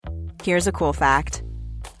Here's a cool fact.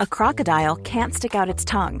 A crocodile can't stick out its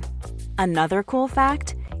tongue. Another cool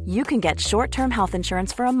fact, you can get short-term health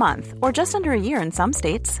insurance for a month or just under a year in some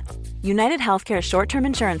states. United Healthcare short-term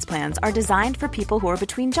insurance plans are designed for people who are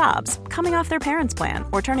between jobs, coming off their parents' plan,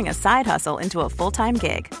 or turning a side hustle into a full-time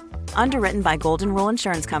gig. Underwritten by Golden Rule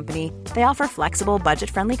Insurance Company, they offer flexible,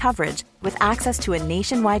 budget-friendly coverage with access to a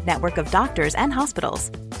nationwide network of doctors and hospitals.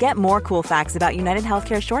 Get more cool facts about United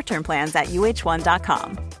Healthcare short-term plans at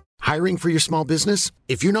uh1.com. Hiring for your small business?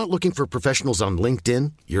 If you're not looking for professionals on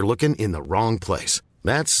LinkedIn, you're looking in the wrong place.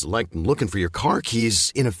 That's like looking for your car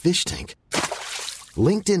keys in a fish tank.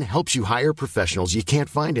 LinkedIn helps you hire professionals you can't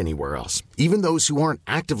find anywhere else, even those who aren't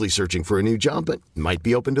actively searching for a new job but might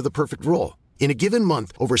be open to the perfect role. In a given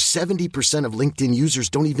month, over 70% of LinkedIn users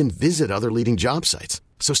don't even visit other leading job sites.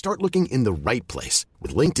 So start looking in the right place.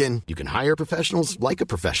 With LinkedIn, you can hire professionals like a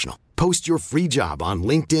professional. Post your free job on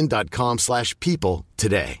linkedin.com/people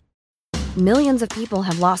today. Millions of people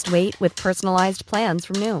have lost weight with personalized plans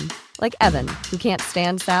from Noom. Like Evan, who can't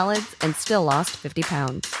stand salads and still lost 50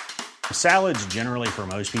 pounds. Salads generally for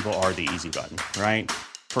most people are the easy button, right?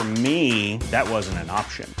 For me, that wasn't an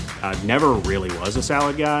option. I never really was a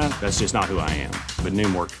salad guy. That's just not who I am. But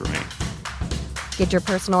Noom worked for me. Get your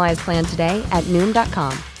personalized plan today at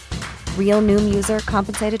Noom.com. Real Noom user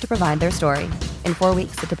compensated to provide their story. In 4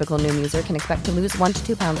 weeks, the typical Noom user can expect to lose 1 to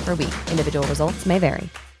 2 pounds per week. Individual results may vary.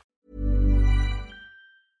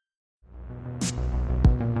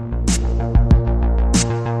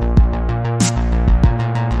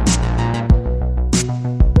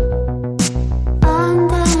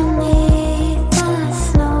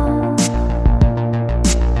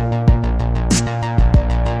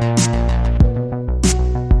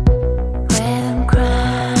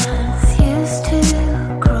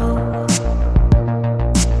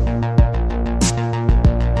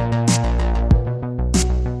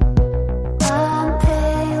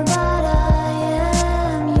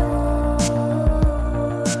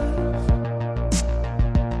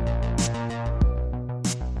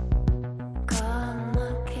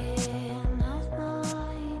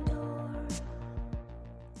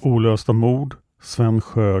 Olösta mord, Sven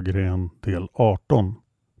Sjögren, del 18.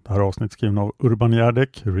 Det här avsnitt skriven av Urban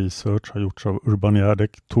Järdek. Research har gjorts av Urban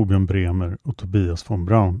Järdek, Torbjörn Bremer och Tobias von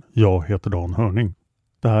Braun. Jag heter Dan Hörning.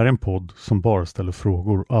 Det här är en podd som bara ställer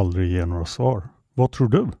frågor och aldrig ger några svar. Vad tror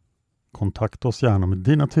du? Kontakta oss gärna med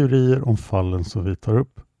dina teorier om fallen som vi tar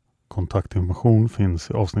upp. Kontaktinformation finns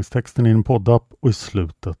i avsnittstexten i en poddapp och i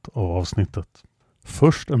slutet av avsnittet.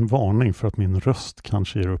 Först en varning för att min röst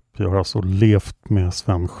kanske ger upp. Jag har alltså levt med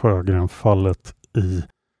Sven Sjögren-fallet i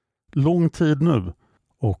lång tid nu.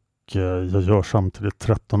 Och jag gör samtidigt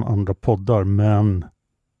 13 andra poddar, men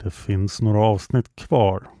det finns några avsnitt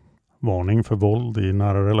kvar. Varning för våld i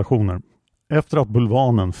nära relationer. Efter att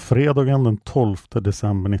Bulvanen fredagen den 12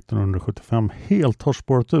 december 1975 helt har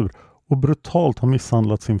spårat ur och brutalt har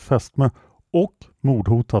misshandlat sin fästmö och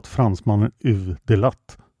mordhotat fransmannen Yves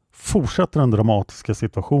Delat, fortsätter den dramatiska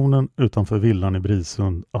situationen utanför villan i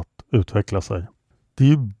Brisund att utveckla sig. Det är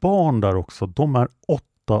ju barn där också. De är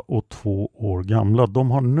 8 och 2 år gamla.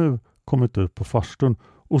 De har nu kommit ut på farstun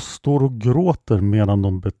och står och gråter medan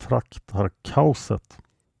de betraktar kaoset.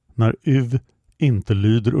 När Yves inte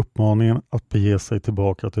lyder uppmaningen att bege sig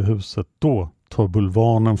tillbaka till huset, då tar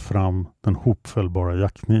Bulvanen fram den hopfällbara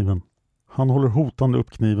jackkniven. Han håller hotande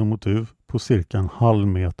upp kniven mot Yves på cirka en halv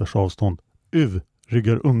meters avstånd. Yves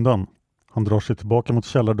ryggar undan. Han drar sig tillbaka mot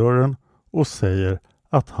källardörren och säger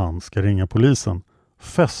att han ska ringa polisen.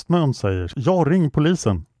 Fästmön säger: "Ja, ring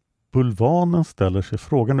polisen." Bulvanen ställer sig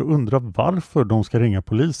frågan och undrar varför de ska ringa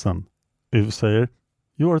polisen. Yves säger: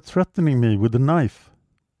 "You are threatening me with a knife."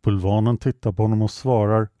 Bulvanen tittar på honom och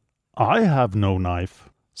svarar: "I have no knife."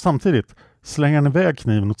 Samtidigt slänger han iväg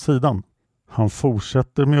kniven åt sidan. Han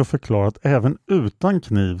fortsätter med att förklara att även utan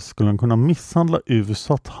kniv skulle han kunna misshandla Yves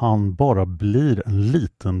så att han bara blir en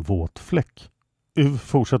liten våt fläck. Yves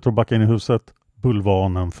fortsätter att backa in i huset.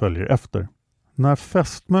 Bulvanen följer efter. När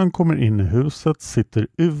fästmön kommer in i huset sitter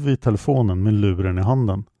Yves i telefonen med luren i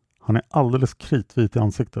handen. Han är alldeles kritvit i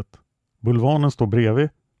ansiktet. Bulvanen står bredvid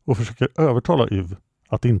och försöker övertala Yves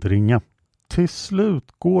att inte ringa. Till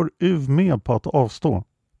slut går Yves med på att avstå.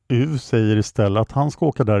 Yves säger istället att han ska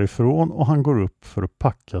åka därifrån och han går upp för att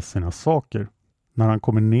packa sina saker. När han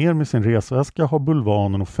kommer ner med sin resväska har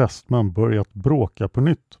Bulvanen och fästmön börjat bråka på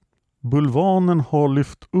nytt. Bulvanen har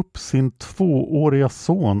lyft upp sin 2-åriga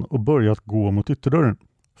son och börjat gå mot ytterdörren.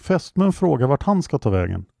 Fästmön frågar vart han ska ta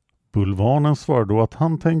vägen. Bulvanen svarar då att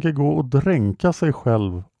han tänker gå och dränka sig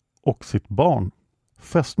själv och sitt barn.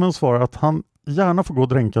 Fästmön svarar att han gärna får gå och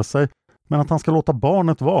dränka sig, men att han ska låta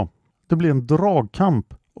barnet vara. Det blir en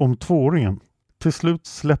dragkamp om 2-åringen. Till slut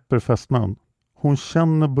släpper fästmön. Hon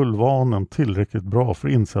känner bulvanen tillräckligt bra för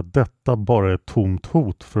att inse att detta bara är ett tomt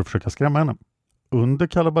hot för att försöka skrämma henne. Under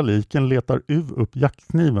kalabaliken letar Uv upp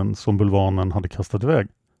jaktkniven som bulvanen hade kastat iväg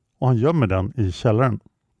och han gömmer den i källaren.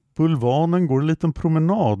 Bulvanen går en liten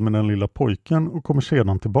promenad med den lilla pojken och kommer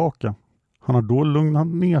sedan tillbaka. Han har då lugnat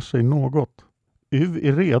ner sig något. Uv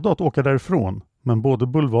är redo att åka därifrån, men både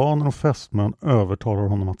bulvanen och fästmön övertalar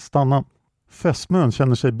honom att stanna. Fästmön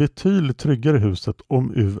känner sig betydligt tryggare i huset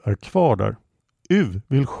om Uv är kvar där. Uv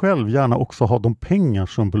vill själv gärna också ha de pengar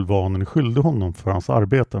som bulvanen är skyldig honom för hans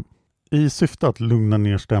arbete. I syfte att lugna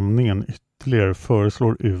ner stämningen ytterligare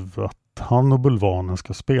föreslår Uv att han och bulvanen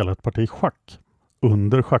ska spela ett parti schack.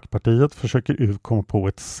 Under schackpartiet försöker Uv komma på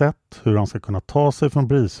ett sätt hur han ska kunna ta sig från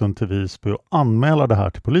Brisund till Visby och anmäla det här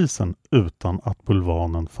till polisen utan att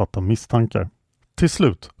bulvanen fattar misstankar. Till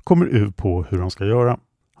slut kommer Uv på hur han ska göra.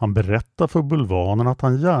 Han berättar för bulvanen att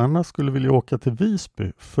han gärna skulle vilja åka till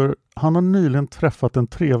Visby för han har nyligen träffat en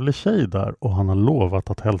trevlig tjej där och han har lovat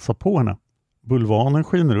att hälsa på henne. Bulvanen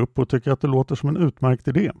skiner upp och tycker att det låter som en utmärkt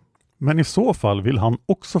idé. Men i så fall vill han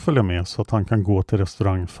också följa med så att han kan gå till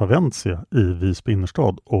restaurang Faventia i Visby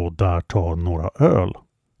innerstad och där ta några öl.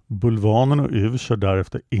 Bulvanen och Uv kör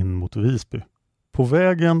därefter in mot Visby. På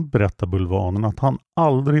vägen berättar bulvanen att han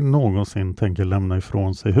aldrig någonsin tänker lämna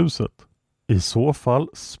ifrån sig huset. I så fall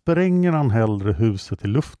spränger han hellre huset i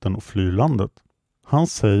luften och flyr landet. Han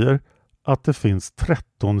säger att det finns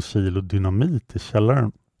 13 kilo dynamit i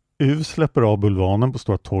källaren. Uv släpper av bulvanen på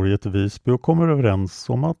Stora torget i Visby och kommer överens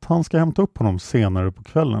om att han ska hämta upp honom senare på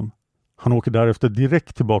kvällen. Han åker därefter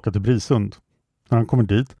direkt tillbaka till Brisund. När han kommer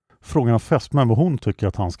dit frågar han fästmön vad hon tycker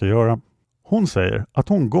att han ska göra. Hon säger att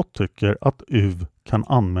hon gott tycker att Uv kan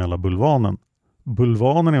anmäla bulvanen.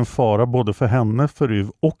 Bulvanen är en fara både för henne, för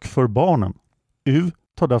Uv och för barnen. Uv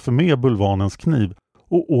tar därför med bulvanens kniv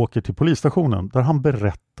och åker till polisstationen där han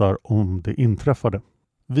berättar om det inträffade.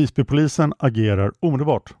 Visbypolisen agerar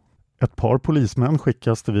omedelbart. Ett par polismän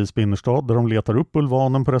skickas till Visby innerstad där de letar upp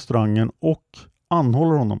bulvanen på restaurangen och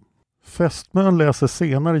anhåller honom. Fästmön läser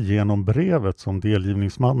senare igenom brevet som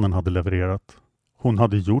delgivningsmannen hade levererat. Hon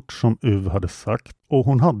hade gjort som Uv hade sagt och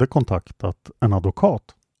hon hade kontaktat en advokat.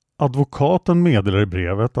 Advokaten meddelar i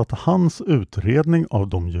brevet att hans utredning av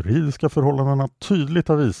de juridiska förhållandena tydligt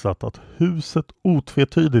har visat att huset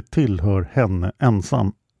otvetydigt tillhör henne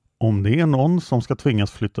ensam. Om det är någon som ska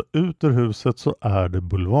tvingas flytta ut ur huset så är det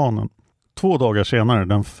bulvanen. 2 dagar senare,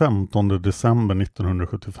 den 15 december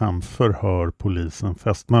 1975, förhör polisen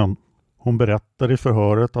fästmön. Hon berättar i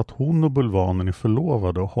förhöret att hon och bulvanen är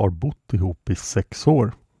förlovade och har bott ihop i 6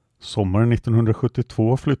 år. Sommaren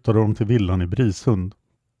 1972 flyttade de till villan i Brisund.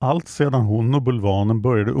 Allt sedan hon och bulvanen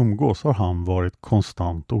började umgås har han varit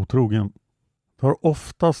konstant otrogen. Det har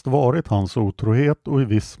oftast varit hans otrohet och i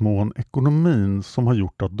viss mån ekonomin som har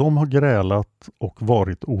gjort att de har grälat och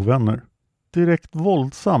varit ovänner. Direkt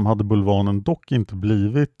våldsam hade bulvanen dock inte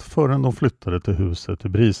blivit förrän de flyttade till huset i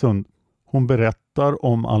Brisund. Hon berättar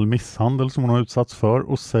om all misshandel som hon har utsatts för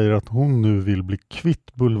och säger att hon nu vill bli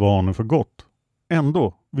kvitt bulvanen för gott.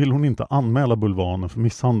 Ändå vill hon inte anmäla bulvanen för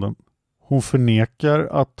misshandeln. Hon förnekar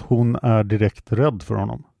att hon är direkt rädd för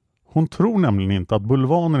honom. Hon tror nämligen inte att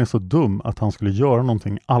bulvanen är så dum att han skulle göra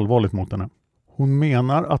någonting allvarligt mot henne. Hon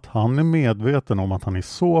menar att han är medveten om att han i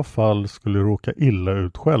så fall skulle råka illa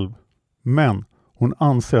ut själv. Men hon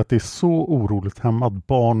anser att det är så oroligt hemma att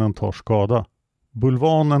barnen tar skada.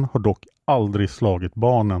 Bulvanen har dock aldrig slagit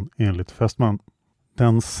barnen enligt fästmön.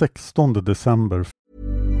 Den 16 december.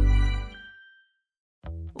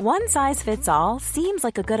 One size fits all seems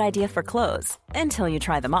like a good idea for clothes until you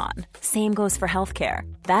try them on. Same goes for healthcare.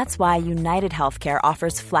 That's why United Healthcare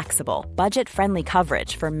offers flexible, budget-friendly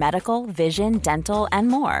coverage for medical, vision, dental, and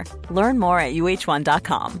more. Learn more at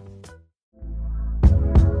uh1.com.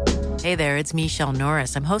 Hey there, it's Michelle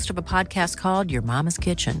Norris. I'm host of a podcast called Your Mama's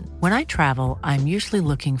Kitchen. When I travel, I'm usually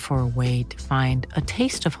looking for a way to find a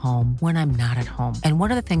taste of home when I'm not at home. And one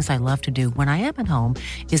of the things I love to do when I am at home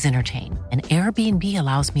is entertain. And Airbnb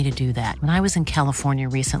allows me to do that. When I was in California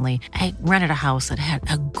recently, I rented a house that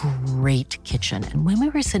had a great kitchen. And when we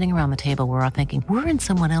were sitting around the table, we were all thinking, we're in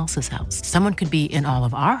someone else's house. Someone could be in all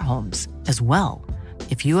of our homes as well.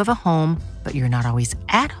 If you have a home, but you're not always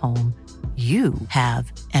at home, you have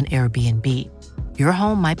an Airbnb. Your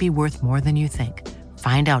home might be worth more than you think.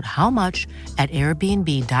 Find out how much at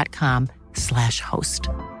airbnb.com/host.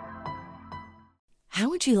 How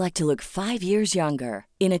would you like to look 5 years younger?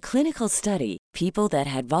 In a clinical study, people that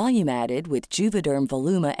had volume added with Juvederm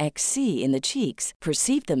Voluma XC in the cheeks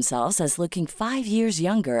perceived themselves as looking 5 years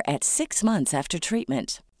younger at 6 months after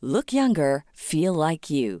treatment. Look younger, feel like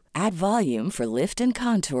you. Add volume for lift and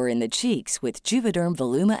contour in the cheeks with Juvederm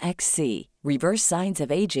Voluma XC. Reverse signs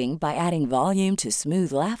of aging by adding volume to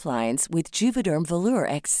smooth laugh lines with Juvederm Volure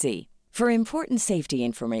XC. For important safety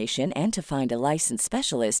information and to find a licensed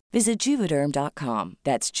specialist, visit Juvederm.com.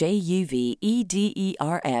 That's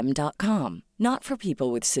JUVEDERM.com. Not for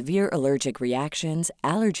people with severe allergic reactions,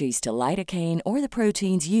 allergies to lidocaine, or the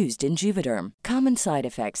proteins used in Juvederm. Common side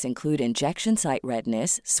effects include injection site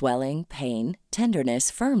redness, swelling, pain,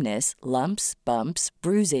 tenderness, firmness, lumps, bumps,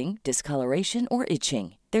 bruising, discoloration, or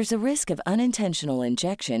itching. There's a risk of unintentional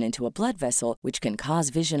injection into a blood vessel, which can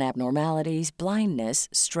cause vision abnormalities, blindness,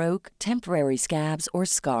 stroke, temporary scabs, or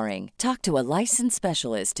scarring. Talk to a licensed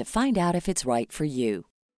specialist to find out if it's right for you.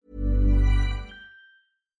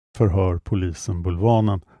 Förhör polisen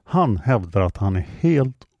Bulvanen. Han hävdar att han är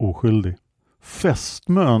helt oskyldig.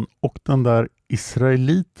 Fästmön och den där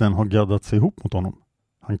israeliten har gaddat sig ihop mot honom.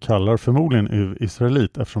 Han kallar förmodligen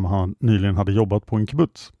israelit eftersom han nyligen hade jobbat på en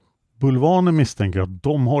kibbutz. Bulvanen misstänker att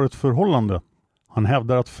de har ett förhållande. Han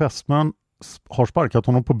hävdar att fästmön har sparkat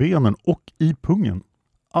honom på benen och i pungen.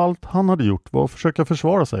 Allt han hade gjort var att försöka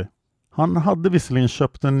försvara sig. Han hade visserligen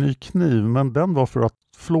köpt en ny kniv, men den var för att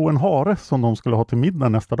flå en hare som de skulle ha till middag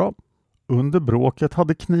nästa dag. Under bråket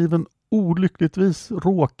hade kniven olyckligtvis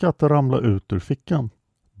råkat ramla ut ur fickan.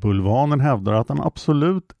 Bulvanen hävdar att han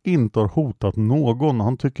absolut inte har hotat någon.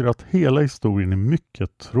 Han tycker att hela historien är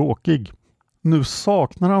mycket tråkig. Nu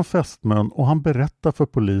saknar han fästmön och han berättar för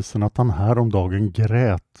polisen att han häromdagen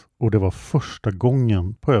grät och det var första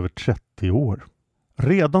gången på över 30 år.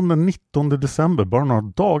 Redan den 19 december, bara några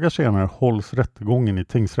dagar senare, hålls rättegången i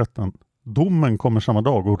tingsrätten. Domen kommer samma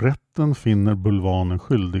dag och rätten finner Bulvanen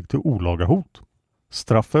skyldig till olaga hot.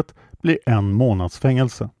 Straffet blir 1 månads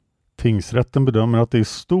fängelse. Tingsrätten bedömer att det är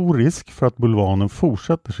stor risk för att Bulvanen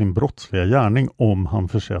fortsätter sin brottsliga gärning om han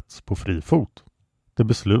försätts på fri fot. Det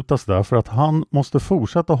beslutas därför att han måste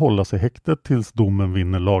fortsätta hålla sig häktet tills domen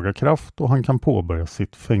vinner laga kraft och han kan påbörja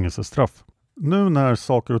sitt fängelsestraff. Nu när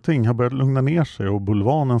saker och ting har börjat lugna ner sig och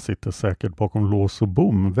Bulvanen sitter säkert bakom lås och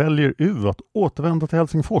bom väljer U att återvända till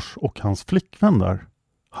Helsingfors och hans flickvän där.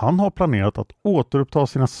 Han har planerat att återuppta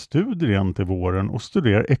sina studier igen till våren och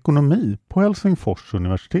studera ekonomi på Helsingfors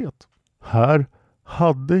universitet. Här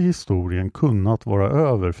hade historien kunnat vara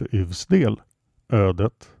över för Uvs del.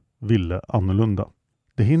 Ödet ville annorlunda.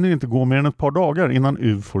 Det hinner inte gå mer än ett par dagar innan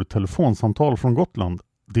Uv får ett telefonsamtal från Gotland.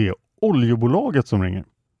 Det är oljebolaget som ringer.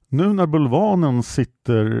 Nu när Bulvanen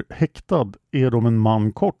sitter häktad är de en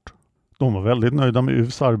man kort. De var väldigt nöjda med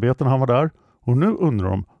Uvs arbete när han var där och nu undrar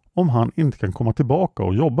de om han inte kan komma tillbaka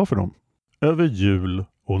och jobba för dem. Över jul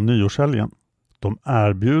och nyårshelgen. De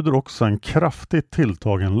erbjuder också en kraftigt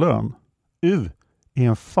tilltagen lön. Uv är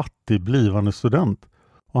en fattig blivande student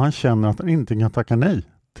och han känner att han inte kan tacka nej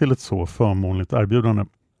till ett så förmånligt erbjudande.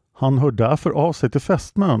 Han hör därför av sig till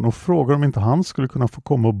fästmön och frågar om inte han skulle kunna få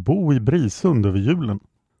komma och bo i Brisund över julen.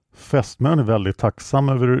 Fästmön är väldigt tacksam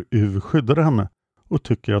över hur Uv skyddade henne och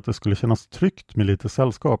tycker att det skulle kännas tryggt med lite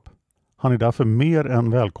sällskap. Han är därför mer än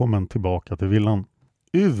välkommen tillbaka till villan.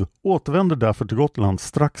 Uv återvänder därför till Gotland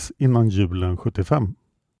strax innan julen 75.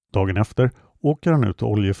 Dagen efter åker han ut till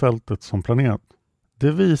oljefältet som planerat.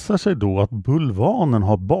 Det visar sig då att Bulvanen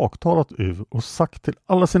har baktalat Uv och sagt till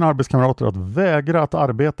alla sina arbetskamrater att vägra att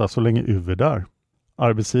arbeta så länge Uv är där.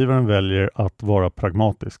 Arbetsgivaren väljer att vara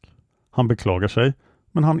pragmatisk. Han beklagar sig,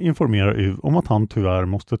 men han informerar Uv om att han tyvärr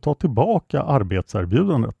måste ta tillbaka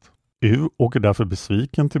arbetserbjudandet. Uv åker därför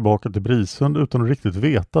besviken tillbaka till Brisund utan att riktigt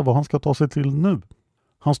veta vad han ska ta sig till nu.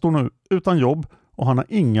 Han står nu utan jobb och han har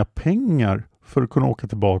inga pengar för att kunna åka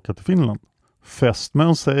tillbaka till Finland.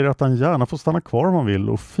 Fästmön säger att han gärna får stanna kvar om han vill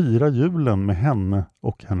och fira julen med henne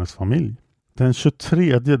och hennes familj. Den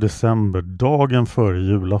 23 december, dagen före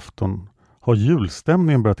julafton, har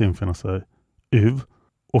julstämningen börjat infinna sig. Uv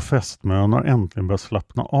och fästmön har äntligen börjat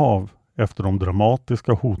slappna av efter de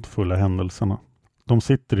dramatiska hotfulla händelserna. De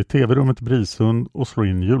sitter i tv-rummet i Brisund och slår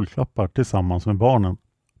in julklappar tillsammans med barnen.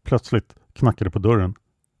 Plötsligt knackar det på dörren.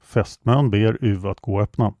 Fästmön ber Uv att gå och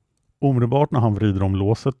öppna. Omedelbart när han vrider om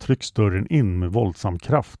låset trycks dörren in med våldsam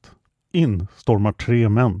kraft. In stormar 3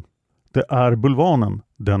 män. Det är Bulvanen,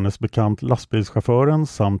 dennes bekant lastbilschauffören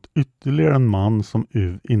samt ytterligare en man som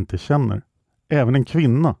Uv inte känner. Även en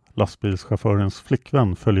kvinna, lastbilschaufförens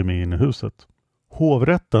flickvän, följer med in i huset.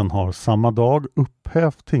 Hovrätten har samma dag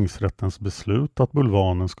upphävt tingsrättens beslut att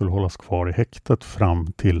Bulvanen skulle hållas kvar i häktet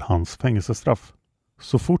fram till hans fängelsestraff.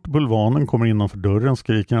 Så fort Bulvanen kommer innanför dörren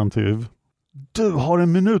skriker han till Uv: "Du har 1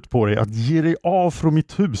 minut på dig att ge dig av från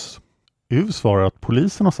mitt hus." Uv svarar att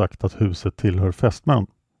polisen har sagt att huset tillhör fästmön.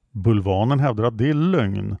 Bulvanen hävdar att det är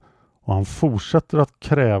lögn och han fortsätter att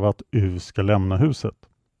kräva att Uv ska lämna huset.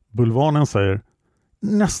 Bulvanen säger: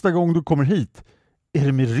 nästa gång du kommer hit är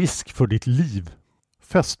det med risk för ditt liv.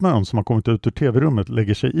 Fästmön som har kommit ut ur tv-rummet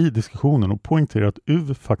lägger sig i diskussionen och poängterar att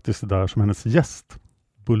Uv faktiskt är där som hennes gäst.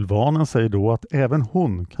 Bulvanen säger då att även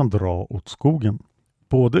hon kan dra åt skogen.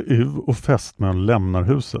 Både Uv och fästmön lämnar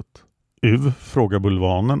huset. Uv frågar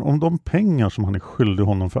Bulvanen om de pengar som han är skyldig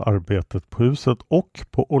honom för arbetet på huset och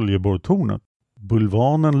på oljeborrtornet.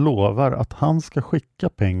 Bulvanen lovar att han ska skicka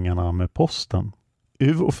pengarna med posten.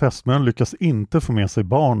 Uv och fästmön lyckas inte få med sig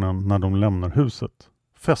barnen när de lämnar huset.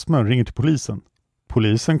 Fästmön ringer till polisen.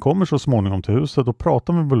 Polisen kommer så småningom till huset och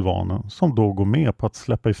pratar med Bulvanen som då går med på att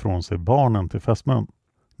släppa ifrån sig barnen till fästmön.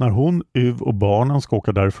 När hon, Uv och barnen ska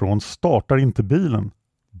åka därifrån startar inte bilen.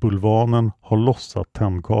 Bulvanen har lossat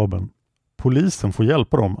tändkabeln. Polisen får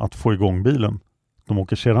hjälpa dem att få igång bilen. De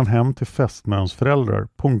åker sedan hem till fästmöns föräldrar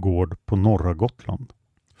på en gård på norra Gotland.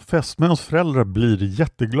 Fästmöns föräldrar blir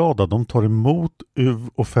jätteglada. De tar emot Uv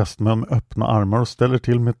och fästmön med öppna armar och ställer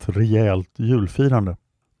till med ett rejält julfirande.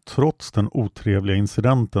 Trots den otrevliga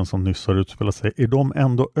incidenten som nyss har utspelat sig är de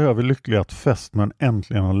ändå överlyckliga att fästmön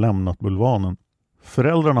äntligen har lämnat Bulvanen.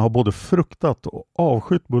 Föräldrarna har både fruktat och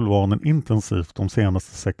avskytt Bulvanen intensivt de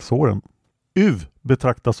senaste 6 åren. Uv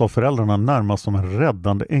betraktas av föräldrarna närmast som en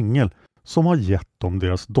räddande ängel som har gett dem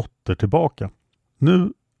deras dotter tillbaka.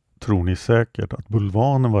 Nu tror ni säkert att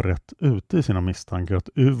Bulvanen var rätt ute i sina misstankar att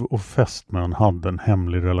Uv och fästmön hade en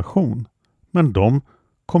hemlig relation. Men de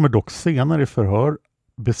kommer dock senare i förhör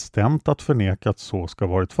bestämt att förneka att så ska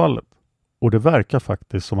varit fallet. Och det verkar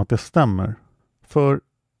faktiskt som att det stämmer. För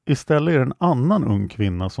istället är det en annan ung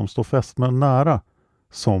kvinna som står fästmön nära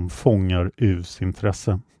som fångar Uvs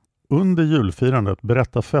intresse. Under julfirandet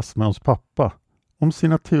berättar fästmöns pappa om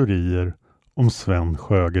sina teorier om Sven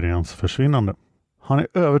Sjögrens försvinnande. Han är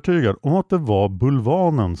övertygad om att det var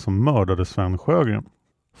Bulvanen som mördade Sven Sjögren.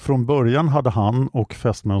 Från början hade han och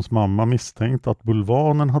fästmöns mamma misstänkt att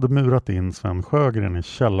Bulvanen hade murat in Sven Sjögren i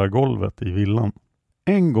källargolvet i villan.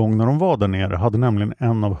 En gång när de var där nere hade nämligen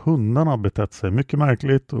en av hundarna betett sig mycket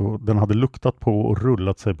märkligt och den hade luktat på och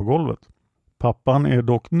rullat sig på golvet. Pappan är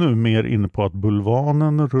dock nu mer inne på att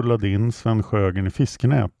Bulvanen rullade in Sven Sjögren i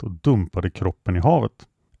fiskenät och dumpade kroppen i havet.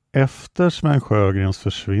 Efter Sven Sjögrens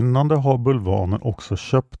försvinnande har Bulvanen också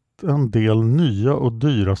köpt en del nya och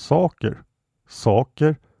dyra saker.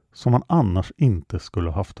 Saker som han annars inte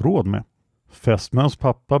skulle haft råd med. Fästmöns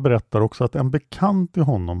pappa berättar också att en bekant till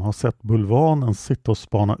honom har sett Bulvanen sitta och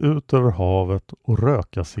spana ut över havet och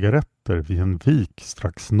röka cigaretter vid en vik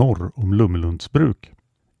strax norr om Lummelundsbruk.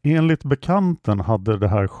 Enligt bekanten hade det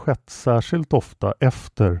här skett särskilt ofta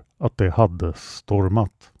efter att det hade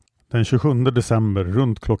stormat. Den 27 december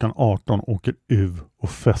runt klockan 18 åker Uv och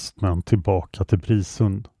fästmön tillbaka till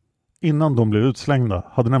Brisund. Innan de blev utslängda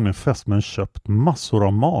hade nämligen fästmön köpt massor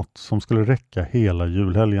av mat som skulle räcka hela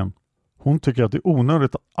julhelgen. Hon tycker att det är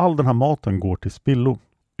onödigt att all den här maten går till spillo.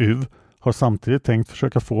 Uv har samtidigt tänkt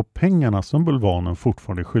försöka få pengarna som Bulvanen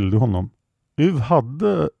fortfarande är skyldig honom. Uv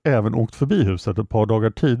hade även åkt förbi huset ett par dagar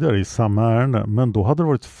tidigare i samma ärende, men då hade det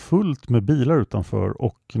varit fullt med bilar utanför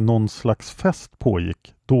och någon slags fest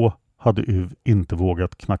pågick. Då hade Uv inte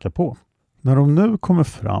vågat knacka på. När de nu kommer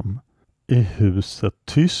fram är huset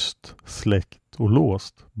tyst, släckt och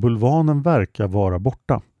låst. Bulvanen verkar vara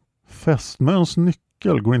borta. Fästmöns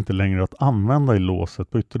nyckel går inte längre att använda i låset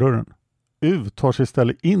på ytterdörren. Uv tar sig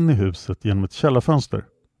istället in i huset genom ett källarfönster.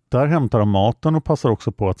 Där hämtar han maten och passar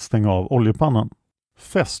också på att stänga av oljepannan.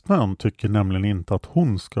 Fästmön tycker nämligen inte att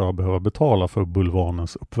hon ska behöva betala för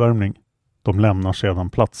Bulvanens uppvärmning. De lämnar sedan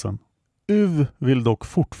platsen. Uv vill dock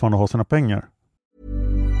fortfarande ha sina pengar.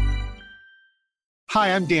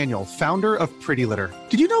 Hi, I'm Daniel, founder of Pretty Litter.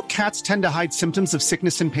 Did you know cats tend to hide symptoms of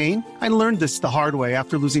sickness and pain? I learned this the hard way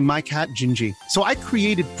after losing my cat, Gingy. So I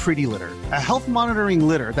created Pretty Litter, a health monitoring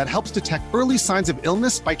litter that helps detect early signs of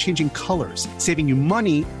illness by changing colors, saving you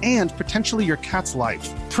money and potentially your cat's life.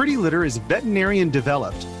 Pretty Litter is veterinarian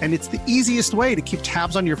developed, and it's the easiest way to keep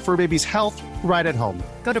tabs on your fur baby's health right at home.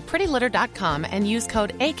 Go to prettylitter.com and use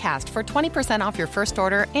code ACAST for 20% off your first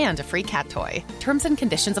order and a free cat toy. Terms and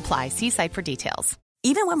conditions apply. See site for details.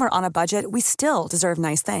 Even when we're on a budget, we still deserve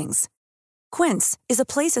nice things. Quince is a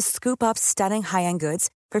place to scoop up stunning high-end goods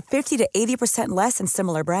for 50 to 80% less than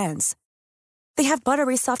similar brands. They have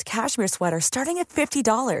buttery soft cashmere sweaters starting at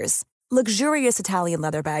 $50, luxurious Italian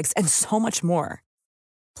leather bags, and so much more.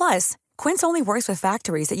 Plus, Quince only works with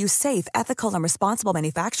factories that use safe, ethical, and responsible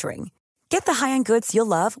manufacturing. Get the high-end goods you'll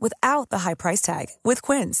love without the high price tag with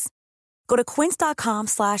Quince. Go to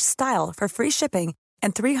quince.com/style for free shipping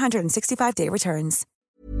and 365-day returns.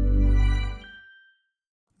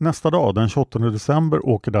 Nästa dag, den 28 december,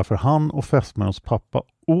 åker därför han och fästmöns pappa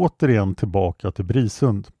återigen tillbaka till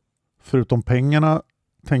Brisund. Förutom pengarna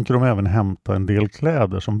tänker de även hämta en del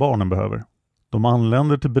kläder som barnen behöver. De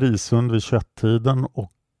anländer till Brisund vid 21-tiden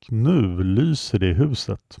och nu lyser det i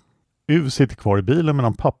huset. Uv sitter kvar i bilen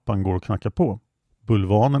medan pappan går och knackar på.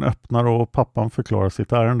 Bulvanen öppnar och pappan förklarar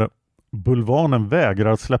sitt ärende. Bulvanen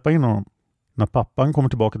vägrar att släppa in honom. När pappan kommer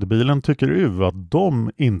tillbaka till bilen tycker Uv att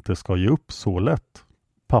de inte ska ge upp så lätt.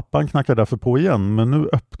 Pappan knackar därför på igen, men nu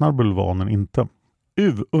öppnar bulvanen inte.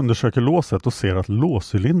 Uv undersöker låset och ser att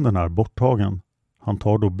låscylindern är borttagen. Han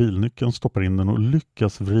tar då bilnyckeln, stoppar in den och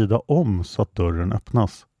lyckas vrida om så att dörren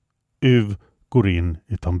öppnas. Uv går in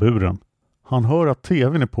i tamburen. Han hör att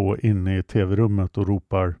tvn är på inne i tv-rummet och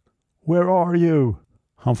ropar "Where are you?"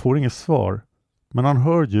 Han får inget svar, men han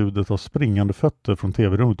hör ljudet av springande fötter från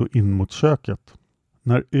tv-rummet och in mot köket.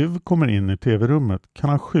 När Uv kommer in i tv-rummet kan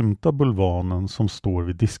han skymta bulvanen som står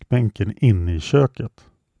vid diskbänken inne i köket.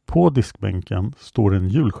 På diskbänken står en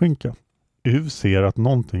julskinka. Uv ser att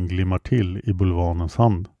någonting glimmar till i bulvanens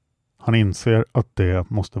hand. Han inser att det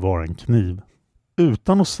måste vara en kniv.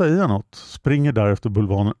 Utan att säga något springer därefter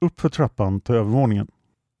bulvanen upp för trappan till övervåningen.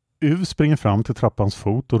 Uv springer fram till trappans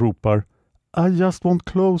fot och ropar "I just want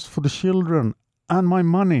clothes for the children and my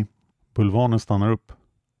money." Bulvanen stannar upp.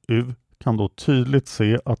 Uv kan då tydligt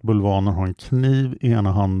se att bulvanen har en kniv i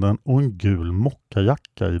ena handen och en gul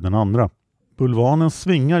mockajacka i den andra. Bulvanen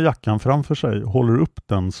svingar jackan framför sig och håller upp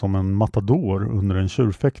den som en matador under en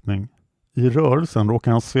tjurfäktning. I rörelsen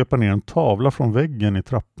råkar han svepa ner en tavla från väggen i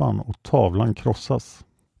trappan och tavlan krossas.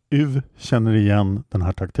 Uv känner igen den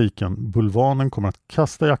här taktiken. Bulvanen kommer att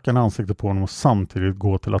kasta jackan i ansiktet på honom och samtidigt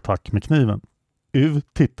gå till attack med kniven. Uv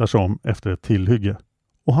tittar sig om efter ett tillhygge.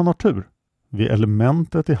 Och han har tur. Vid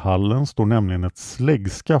elementet i hallen står nämligen ett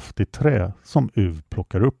släggskaft i trä som Uv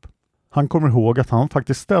plockar upp. Han kommer ihåg att han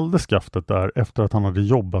faktiskt ställde skaftet där efter att han hade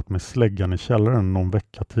jobbat med släggan i källaren någon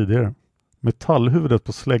vecka tidigare. Metallhuvudet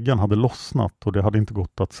på släggan hade lossnat och det hade inte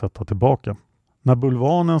gått att sätta tillbaka. När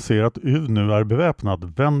bulvanen ser att Uv nu är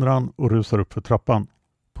beväpnad vänder han och rusar upp för trappan.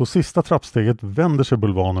 På sista trappsteget vänder sig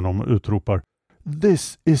bulvanen om och utropar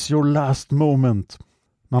 "This is your last moment."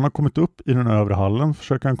 När han har kommit upp i den övre hallen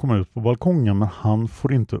försöker han komma ut på balkongen, men han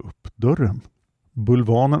får inte upp dörren.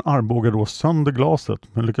 Bulvanen armbågar då sönder glaset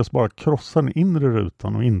men lyckas bara krossa den inre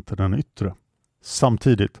rutan och inte den yttre.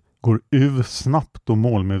 Samtidigt går Uv snabbt och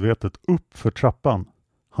målmedvetet upp för trappan.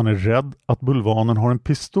 Han är rädd att bulvanen har en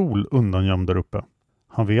pistol undangömd där uppe.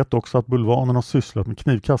 Han vet också att bulvanen har sysslat med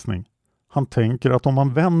knivkastning. Han tänker att om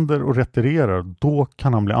han vänder och retirerar då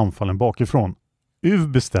kan han bli anfallen bakifrån. Uv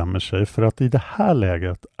bestämmer sig för att i det här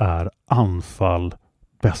läget är anfall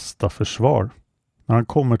bästa försvar. När han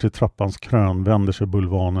kommer till trappans krön vänder sig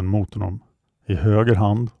bulvanen mot honom. I höger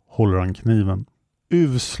hand håller han kniven.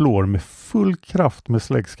 Uv slår med full kraft med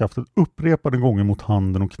släggskaftet upprepade gånger mot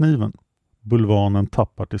handen och kniven. Bulvanen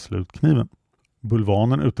tappar till slut kniven.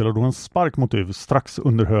 Bulvanen utdelar då en spark mot Uv strax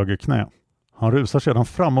under höger knä. Han rusar sedan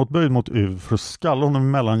framåtböjd mot Uv för att skalla honom i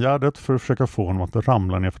mellangärdet för att försöka få honom att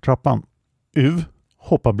ramla ner för trappan. Uv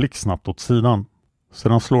hoppar blixtsnabbt åt sidan.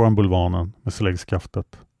 Sedan slår han bulvanen med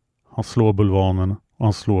släggskaftet. Han slår bulvanen och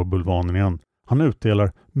han slår bulvanen igen. Han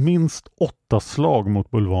utdelar minst 8 slag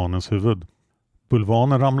mot bulvanens huvud.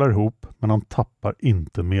 Bulvanen ramlar ihop men han tappar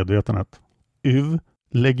inte medvetandet. Uv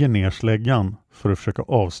lägger ner släggan för att försöka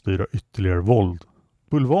avstyra ytterligare våld.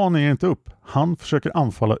 Bulvanen ger inte upp. Han försöker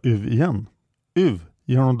anfalla Uv igen. Uv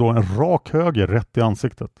ger honom då en rak höger rätt i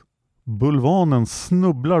ansiktet. Bulvanen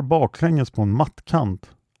snubblar baklänges på en mattkant.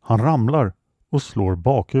 Han ramlar och slår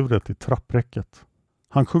bakhuvudet i trappräcket.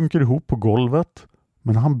 Han sjunker ihop på golvet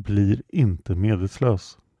men han blir inte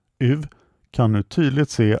medvetslös. Uv kan nu tydligt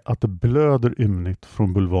se att det blöder ymnigt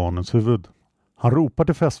från bulvanens huvud. Han ropar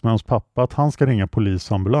till fästmöns pappa att han ska ringa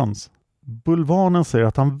polis och ambulans. Bulvanen säger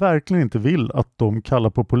att han verkligen inte vill att de kallar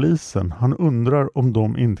på polisen. Han undrar om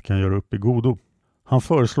de inte kan göra upp i godo. Han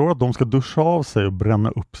föreslår att de ska duscha av sig och bränna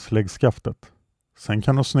upp släggskaftet. Sen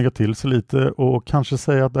kan de snygga till sig lite och kanske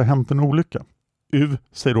säga att det har hänt en olycka. Uv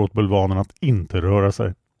säger åt bulvanen att inte röra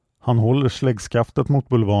sig. Han håller släggskaftet mot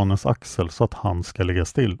bulvanens axel så att han ska ligga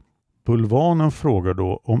still. Bulvanen frågar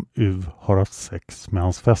då om Uv har haft sex med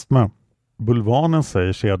hans fästmö. Bulvanen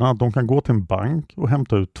säger sedan att de kan gå till en bank och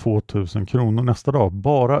hämta ut 2000 kronor nästa dag.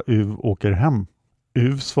 Bara Uv åker hem.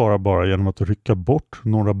 Uv svarar bara genom att rycka bort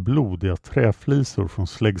några blodiga träflisor från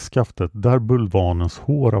släggskaftet där bulvanens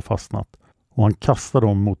hår har fastnat. Och han kastar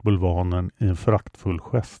dem mot bulvanen i en föraktfull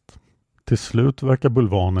gest. Till slut verkar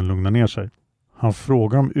bulvanen lugna ner sig. Han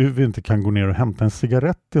frågar om Uv inte kan gå ner och hämta en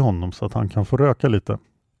cigarett till honom så att han kan få röka lite.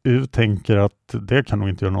 Uv tänker att det kan nog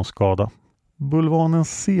inte göra någon skada. Bulvanen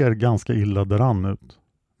ser ganska illa däran ut.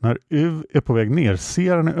 När Uv är på väg ner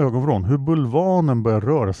ser han i ögonvrån hur bulvanen börjar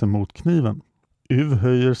röra sig mot kniven. Uv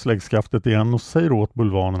höjer släggskaftet igen och säger åt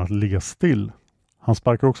bulvanen att ligga still. Han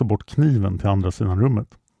sparkar också bort kniven till andra sidan rummet.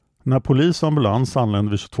 När polis och ambulans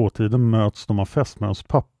anländer vid 22-tiden möts de av fästmöns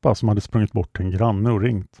pappa som hade sprungit bort till en granne och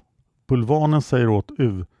ringt. Bulvanen säger åt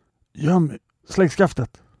Uv: "Göm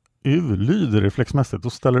släggskaftet!" Uv lyder reflexmässigt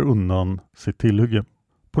och ställer undan sitt tillhygge.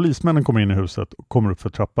 Polismännen kommer in i huset och kommer upp för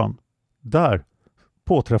trappan. Där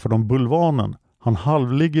påträffar de bulvanen. Han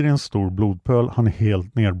halvligger i en stor blodpöl. Han är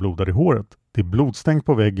helt nerblodad i håret. Det är blodstänk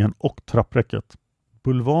på väggen och trappräcket.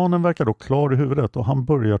 Bulvanen verkar då klar i huvudet och han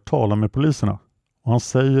börjar tala med poliserna. Och han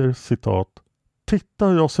säger, citat: "Titta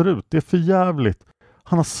hur jag ser ut, det är för jävligt.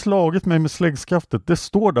 Han har slagit mig med släggskaftet, det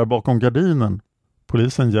står där bakom gardinen."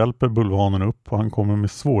 Polisen hjälper bulvanen upp och han kommer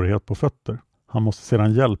med svårighet på fötter. Han måste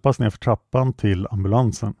sedan hjälpas ner för trappan till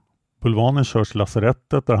ambulansen. Bulvanen körs till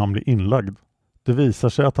lasarettet där han blir inlagd. Det visar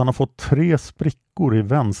sig att han har fått 3 sprickor i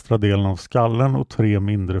vänstra delen av skallen och 3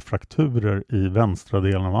 mindre frakturer i vänstra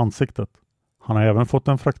delen av ansiktet. Han har även fått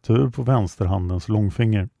en fraktur på vänsterhandens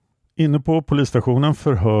långfinger. Inne på polisstationen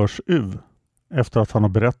förhörs Uv. Efter att han har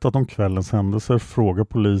berättat om kvällens händelser frågar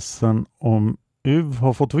polisen om Uv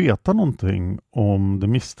har fått veta någonting om det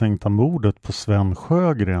misstänkta mordet på Sven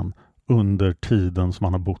Sjögren under tiden som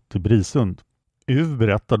han har bott i Brisund. Uv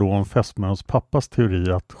berättar då om fästmöns pappas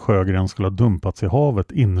teori att Sjögren skulle ha dumpats i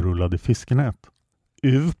havet inrullad i fiskenät.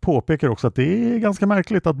 Uv påpekar också att det är ganska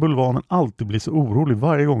märkligt att bulvanen alltid blir så orolig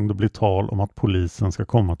varje gång det blir tal om att polisen ska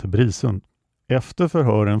komma till Brisund. Efter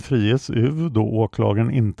förhören friges Uv då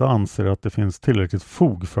åklagaren inte anser att det finns tillräckligt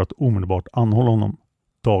fog för att omedelbart anhålla honom.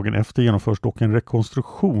 Dagen efter genomförs dock en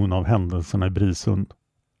rekonstruktion av händelserna i Brisund.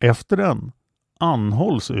 Efter den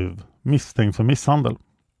anhålls Uv misstänkt för misshandel.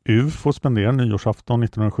 Uv får spendera nyårsafton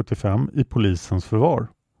 1975 i polisens förvar.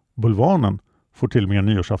 Bulvanen får tillbringa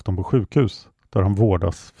nyårsafton på sjukhus där han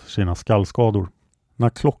vårdas för sina skallskador. När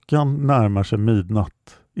klockan närmar sig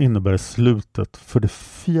midnatt innebär slutet för det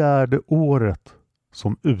 4:e året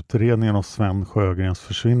som utredningen av Sven Sjögrens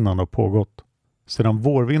försvinnande har pågått. Sedan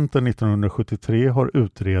vårvintern 1973 har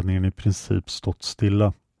utredningen i princip stått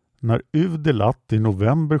stilla. När Uv Delatt i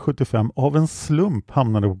november 75 av en slump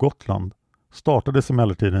hamnade på Gotland startades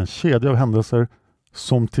emellertid en kedja av händelser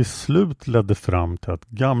som till slut ledde fram till att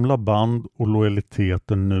gamla band och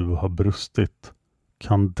lojaliteten nu har brustit.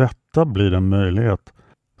 Kan detta bli den möjlighet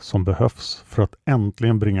som behövs för att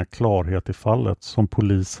äntligen bringa klarhet i fallet som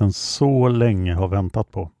polisen så länge har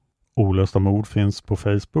väntat på? Olösta mord finns på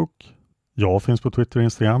Facebook. Jag finns på Twitter och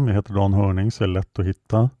Instagram. Jag heter Dan Hörning så är det lätt att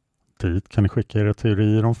hitta. Dit kan ni skicka era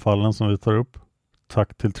teorier om fallen som vi tar upp.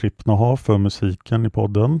 Tack till Tripp Naha för musiken i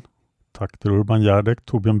podden. Tack till Urban Järdek,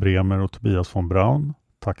 Torbjörn Bremer och Tobias von Braun.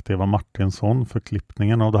 Tack till Eva Martinsson för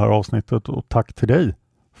klippningen av det här avsnittet och tack till dig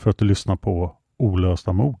för att du lyssnar på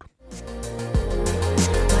Olösta mord.